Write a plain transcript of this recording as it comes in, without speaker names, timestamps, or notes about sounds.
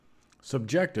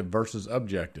Subjective versus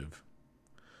objective.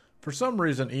 For some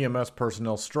reason, EMS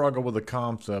personnel struggle with the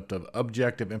concept of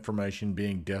objective information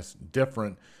being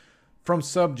different from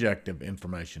subjective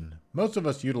information. Most of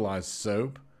us utilize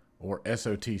SOAP or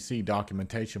SOTC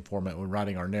documentation format when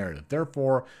writing our narrative.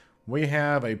 Therefore, we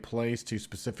have a place to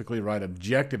specifically write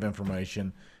objective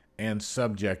information and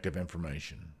subjective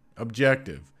information.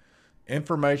 Objective.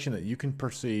 Information that you can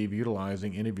perceive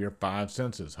utilizing any of your five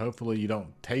senses. Hopefully you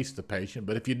don't taste the patient,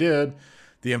 but if you did,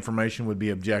 the information would be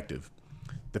objective.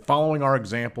 The following are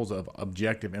examples of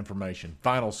objective information.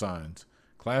 Vital signs.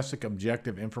 Classic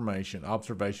objective information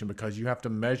observation because you have to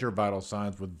measure vital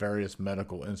signs with various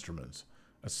medical instruments.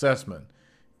 Assessment.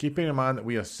 Keeping in mind that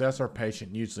we assess our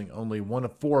patient using only one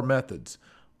of four methods: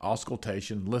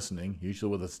 auscultation, listening,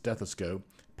 usually with a stethoscope;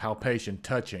 palpation,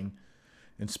 touching;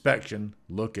 inspection,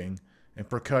 looking; and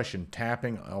percussion,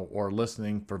 tapping or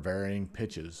listening for varying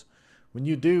pitches. When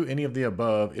you do any of the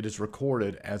above, it is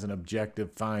recorded as an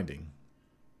objective finding.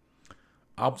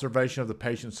 Observation of the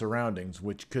patient's surroundings,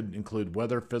 which could include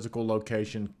weather, physical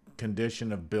location,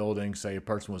 condition of building, say a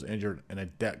person was injured in a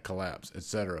deck collapse,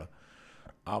 etc.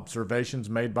 Observations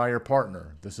made by your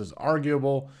partner. This is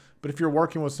arguable, but if you're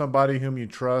working with somebody whom you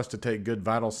trust to take good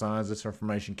vital signs, this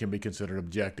information can be considered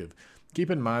objective. Keep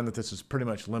in mind that this is pretty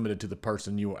much limited to the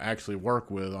person you will actually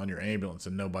work with on your ambulance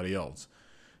and nobody else.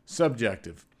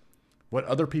 Subjective. What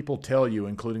other people tell you,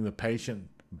 including the patient,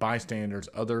 bystanders,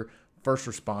 other first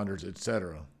responders,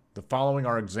 etc. The following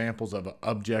are examples of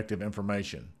objective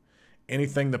information.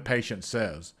 Anything the patient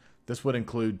says. This would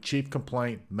include chief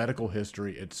complaint, medical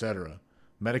history, etc.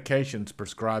 Medications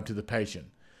prescribed to the patient.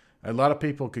 A lot of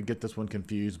people could get this one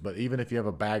confused, but even if you have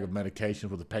a bag of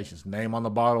medications with the patient's name on the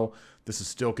bottle, this is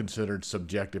still considered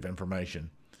subjective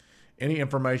information. Any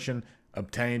information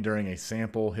obtained during a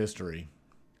sample history.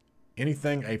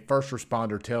 Anything a first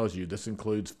responder tells you. This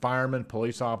includes firemen,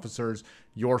 police officers,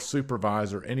 your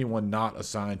supervisor, anyone not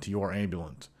assigned to your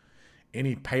ambulance.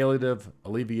 Any palliative,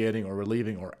 alleviating, or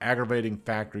relieving or aggravating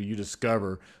factor you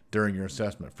discover during your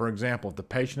assessment. For example, if the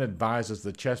patient advises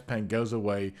the chest pain goes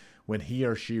away when he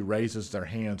or she raises their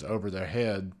hands over their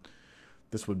head,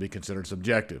 this would be considered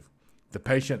subjective. The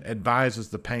patient advises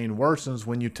the pain worsens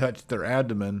when you touch their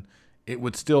abdomen, it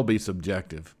would still be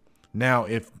subjective. Now,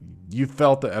 if you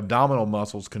felt the abdominal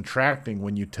muscles contracting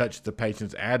when you touched the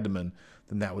patient's abdomen,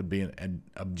 then that would be an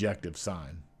objective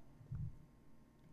sign.